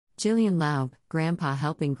Jillian Laub, Grandpa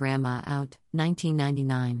Helping Grandma Out,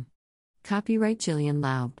 1999. Copyright Jillian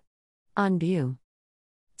Laub. On View.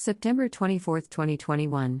 September 24,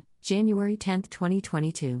 2021, January 10,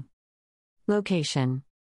 2022. Location: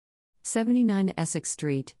 79 Essex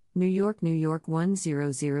Street, New York, New York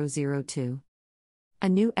 10002. A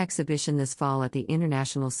new exhibition this fall at the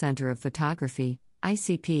International Center of Photography,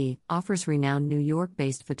 ICP, offers renowned New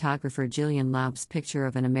York-based photographer Jillian Laub's picture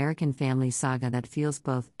of an American family saga that feels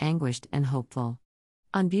both anguished and hopeful.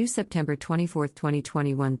 On view September 24,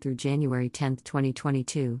 2021 through January 10,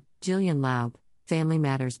 2022, Jillian Laub, Family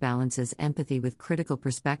Matters balances empathy with critical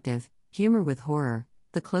perspective, humor with horror,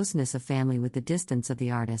 the closeness of family with the distance of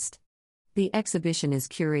the artist. The exhibition is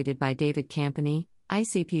curated by David Campany,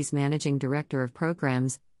 ICP's Managing Director of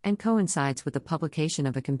Programs, and coincides with the publication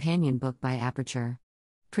of a companion book by Aperture.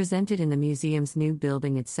 Presented in the museum's new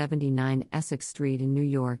building at 79 Essex Street in New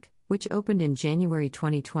York, which opened in January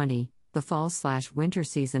 2020, the fall/winter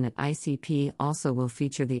season at ICP also will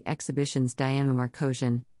feature the exhibition's Diana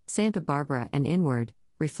Markosian, Santa Barbara and Inward,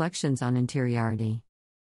 Reflections on Interiority.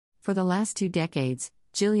 For the last 2 decades,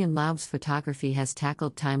 Jillian Laub's photography has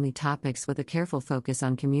tackled timely topics with a careful focus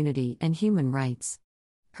on community and human rights.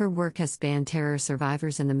 Her work has spanned terror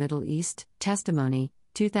survivors in the Middle East, Testimony,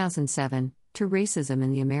 2007, to racism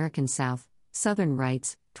in the American South, Southern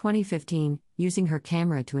Rights, 2015, using her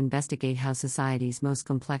camera to investigate how society's most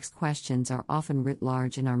complex questions are often writ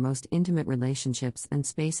large in our most intimate relationships and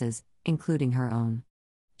spaces, including her own.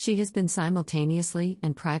 She has been simultaneously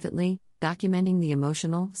and privately documenting the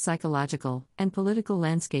emotional, psychological, and political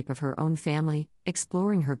landscape of her own family,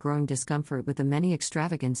 exploring her growing discomfort with the many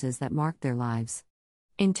extravagances that mark their lives.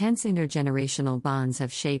 Intense intergenerational bonds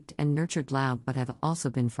have shaped and nurtured Laub but have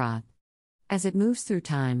also been fraught. As it moves through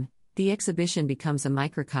time, the exhibition becomes a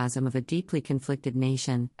microcosm of a deeply conflicted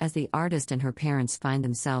nation, as the artist and her parents find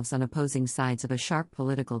themselves on opposing sides of a sharp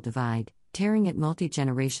political divide, tearing at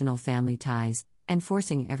multi-generational family ties, and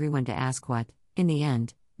forcing everyone to ask what, in the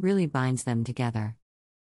end, really binds them together.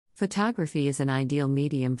 Photography is an ideal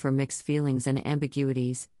medium for mixed feelings and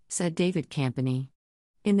ambiguities, said David Campany.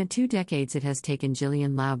 In the 2 decades it has taken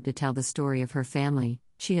Jillian Laub to tell the story of her family,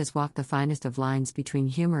 she has walked the finest of lines between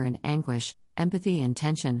humor and anguish, empathy and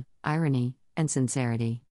tension, irony and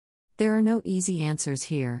sincerity. There are no easy answers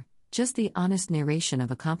here, just the honest narration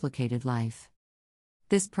of a complicated life.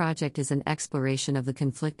 This project is an exploration of the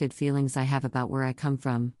conflicted feelings I have about where I come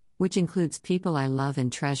from, which includes people I love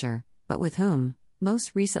and treasure, but with whom,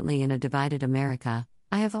 most recently in a divided America,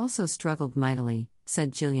 I have also struggled mightily,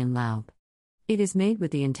 said Jillian Laub. It is made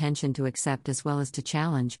with the intention to accept as well as to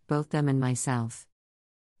challenge both them and myself.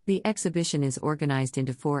 The exhibition is organized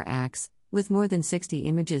into 4 acts, with more than 60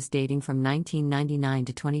 images dating from 1999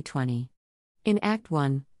 to 2020. In Act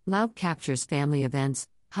 1, Laub captures family events,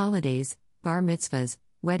 holidays, bar mitzvahs,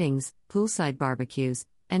 weddings, poolside barbecues,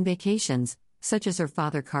 and vacations, such as her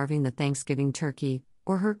father carving the Thanksgiving turkey,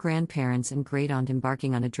 or her grandparents and great-aunt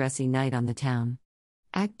embarking on a dressy night on the town.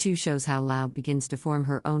 Act 2 shows how Laub begins to form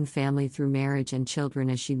her own family through marriage and children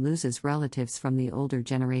as she loses relatives from the older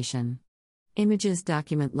generation. Images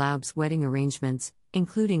document Laub's wedding arrangements,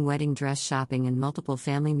 including wedding dress shopping and multiple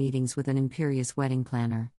family meetings with an imperious wedding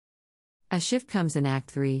planner. A shift comes in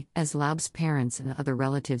Act 3, as Laub's parents and other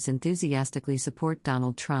relatives enthusiastically support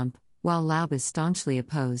Donald Trump, while Laub is staunchly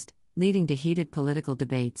opposed, leading to heated political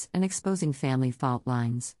debates and exposing family fault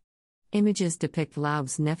lines. Images depict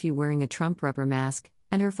Laub's nephew wearing a Trump rubber mask,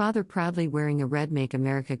 and her father proudly wearing a red Make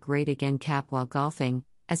America Great Again cap while golfing,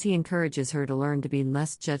 as he encourages her to learn to be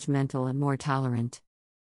less judgmental and more tolerant.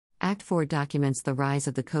 Act 4 documents the rise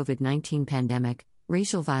of the COVID-19 pandemic,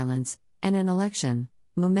 racial violence, and an election,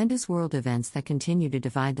 momentous world events that continue to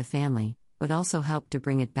divide the family, but also help to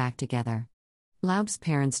bring it back together. Laub's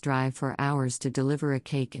parents drive for hours to deliver a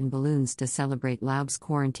cake and balloons to celebrate Laub's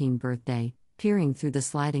quarantine birthday, peering through the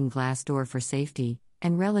sliding glass door for safety,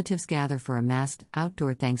 and relatives gather for a masked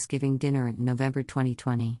outdoor Thanksgiving dinner in November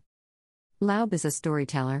 2020. Laub is a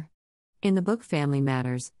storyteller. In the book Family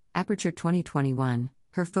Matters, Aperture 2021,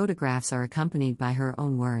 her photographs are accompanied by her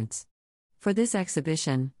own words. For this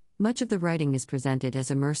exhibition, much of the writing is presented as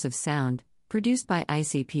immersive sound, produced by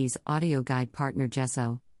ICP's audio guide partner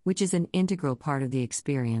Gesso, which is an integral part of the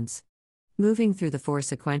experience. Moving through the 4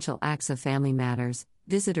 sequential acts of Family Matters,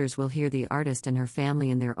 visitors will hear the artist and her family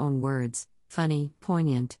in their own words, funny,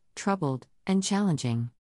 poignant, troubled, and challenging.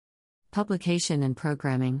 Publication and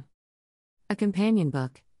programming. A companion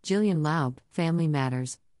book, Jillian Laub, Family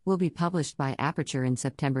Matters, will be published by Aperture in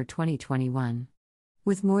September 2021.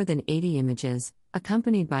 With more than 80 images,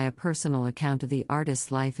 accompanied by a personal account of the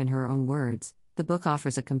artist's life in her own words, the book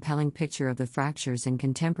offers a compelling picture of the fractures in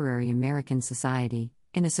contemporary American society,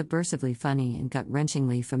 in a subversively funny and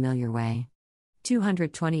gut-wrenchingly familiar way.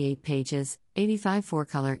 228 pages, 85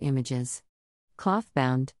 4-color images.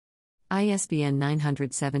 Cloth-bound. ISBN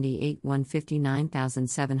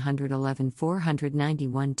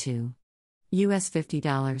 978-159711-491-2. US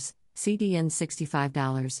 $50, CDN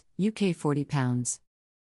 $65, UK £40.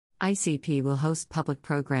 ICP will host public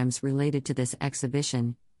programs related to this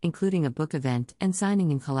exhibition, including a book event and signing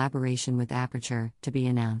in collaboration with Aperture, to be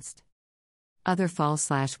announced. Other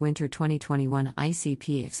Fall/Winter 2021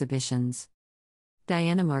 ICP exhibitions.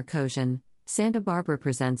 Diana Markosian, Santa Barbara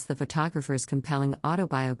presents the photographer's compelling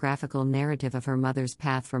autobiographical narrative of her mother's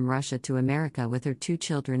path from Russia to America with her 2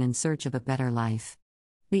 children in search of a better life.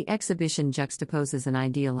 The exhibition juxtaposes an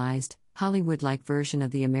idealized, Hollywood-like version of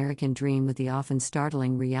the American dream with the often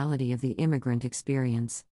startling reality of the immigrant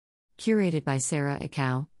experience. Curated by Sarah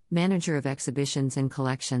Akau, manager of exhibitions and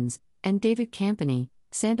collections, and David Campany,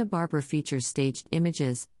 Santa Barbara features staged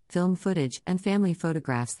images, film footage, and family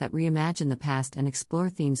photographs that reimagine the past and explore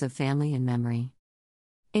themes of family and memory.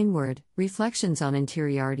 Inward, Reflections on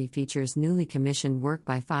Interiority features newly commissioned work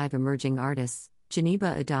by 5 emerging artists,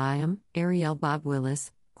 Geneba Adayam, Ariel Bob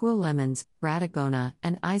Willis, Quill Lemons, Radagona,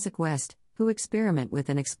 and Isaac West, who experiment with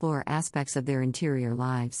and explore aspects of their interior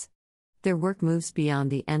lives. Their work moves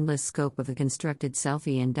beyond the endless scope of a constructed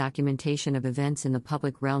selfie and documentation of events in the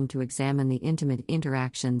public realm to examine the intimate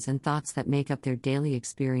interactions and thoughts that make up their daily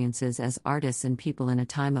experiences as artists and people in a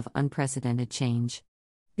time of unprecedented change.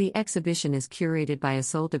 The exhibition is curated by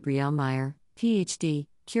Isolde Brielmeier, Ph.D.,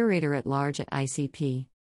 Curator at Large at ICP.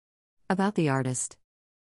 About the artist.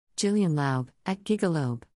 Gillian Laub, at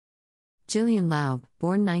Gigalobe. Gillian Laub,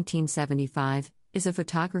 born 1975, is a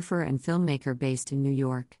photographer and filmmaker based in New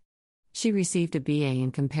York. She received a BA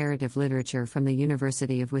in Comparative Literature from the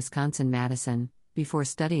University of Wisconsin-Madison, before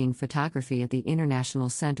studying photography at the International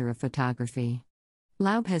Center of Photography.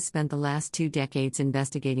 Laub has spent the last 2 decades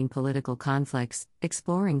investigating political conflicts,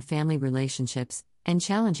 exploring family relationships, and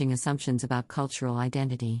challenging assumptions about cultural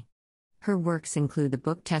identity. Her works include the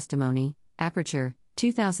book Testimony, Aperture,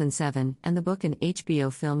 2007, and the book and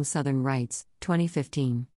HBO film Southern Rights,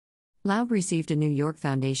 2015. Laub received a New York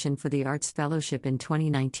Foundation for the Arts Fellowship in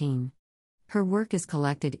 2019. Her work is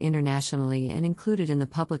collected internationally and included in the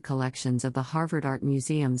public collections of the Harvard Art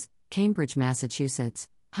Museums, Cambridge, Massachusetts,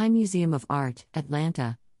 High Museum of Art,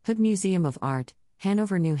 Atlanta, Hood Museum of Art,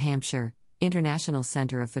 Hanover, New Hampshire, International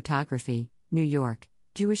Center of Photography, New York,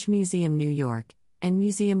 Jewish Museum, New York, and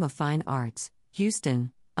Museum of Fine Arts,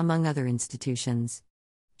 Houston, among other institutions.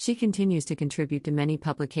 She continues to contribute to many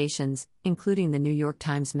publications, including the New York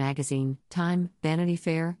Times Magazine, Time, Vanity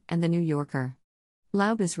Fair, and The New Yorker.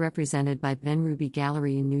 Laub is represented by Benrubi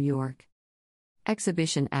Gallery in New York.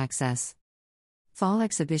 Exhibition access. Fall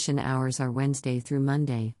exhibition hours are Wednesday through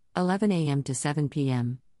Monday, 11 a.m. to 7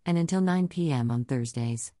 p.m., and until 9 p.m. on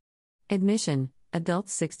Thursdays. Admission,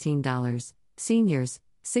 adults $16, seniors,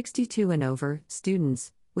 62 and over,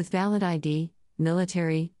 students, with valid ID,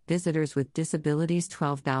 military, visitors with disabilities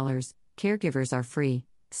 $12, caregivers are free,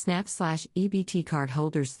 SNAP/EBT card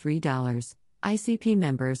holders $3, ICP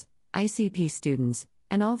members, ICP students,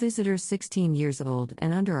 and all visitors 16 years old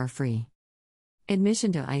and under are free.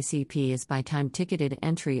 Admission to ICP is by time ticketed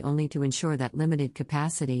entry only to ensure that limited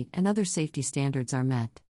capacity and other safety standards are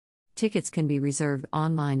met. Tickets can be reserved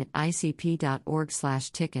online at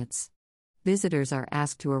icp.org/tickets. Visitors are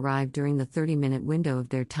asked to arrive during the 30-minute window of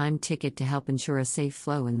their time ticket to help ensure a safe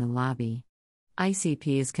flow in the lobby.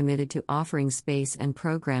 ICP is committed to offering space and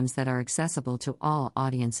programs that are accessible to all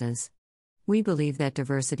audiences. We believe that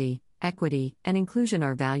diversity, equity, and inclusion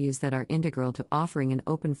are values that are integral to offering an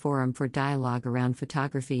open forum for dialogue around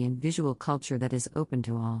photography and visual culture that is open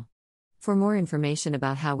to all. For more information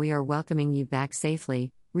about how we are welcoming you back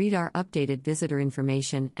safely, read our updated visitor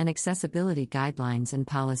information and accessibility guidelines and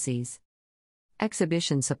policies.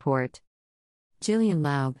 Exhibition support. Gillian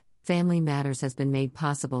Laub, Family Matters has been made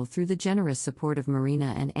possible through the generous support of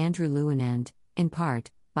Marina and Andrew Lewin and, in part,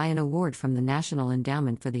 by an award from the National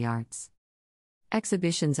Endowment for the Arts.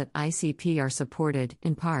 Exhibitions at ICP are supported,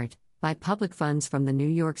 in part, by public funds from the New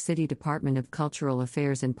York City Department of Cultural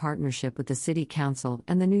Affairs in partnership with the City Council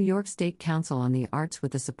and the New York State Council on the Arts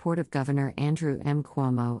with the support of Governor Andrew M.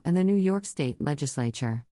 Cuomo and the New York State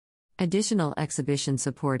Legislature. Additional exhibition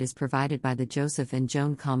support is provided by the Joseph and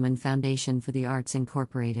Joan Cullman Foundation for the Arts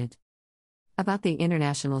Incorporated. About the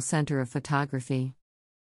International Center of Photography.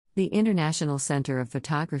 The International Center of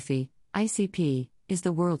Photography, ICP, is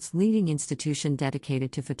the world's leading institution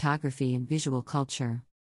dedicated to photography and visual culture.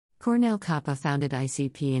 Cornel Coppa founded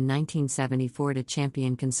ICP in 1974 to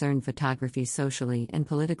champion concerned photography, socially and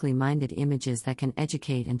politically minded images that can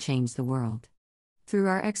educate and change the world. Through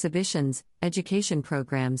our exhibitions, education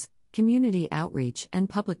programs, community outreach, and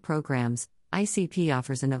public programs, ICP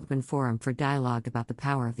offers an open forum for dialogue about the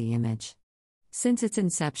power of the image. Since its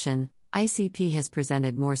inception, ICP has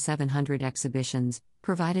presented more 700 exhibitions,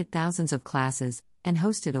 provided thousands of classes, and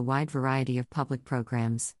hosted a wide variety of public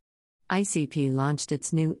programs. ICP launched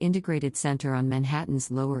its new integrated center on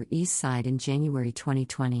Manhattan's Lower East Side in January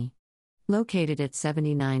 2020. Located at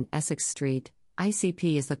 79 Essex Street,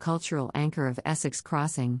 ICP is the cultural anchor of Essex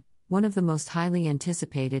Crossing, one of the most highly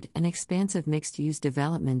anticipated and expansive mixed-use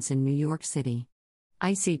developments in New York City.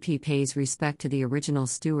 ICP pays respect to the original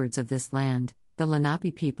stewards of this land, the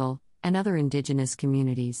Lenape people, and other indigenous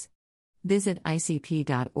communities. Visit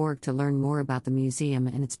icp.org to learn more about the museum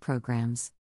and its programs.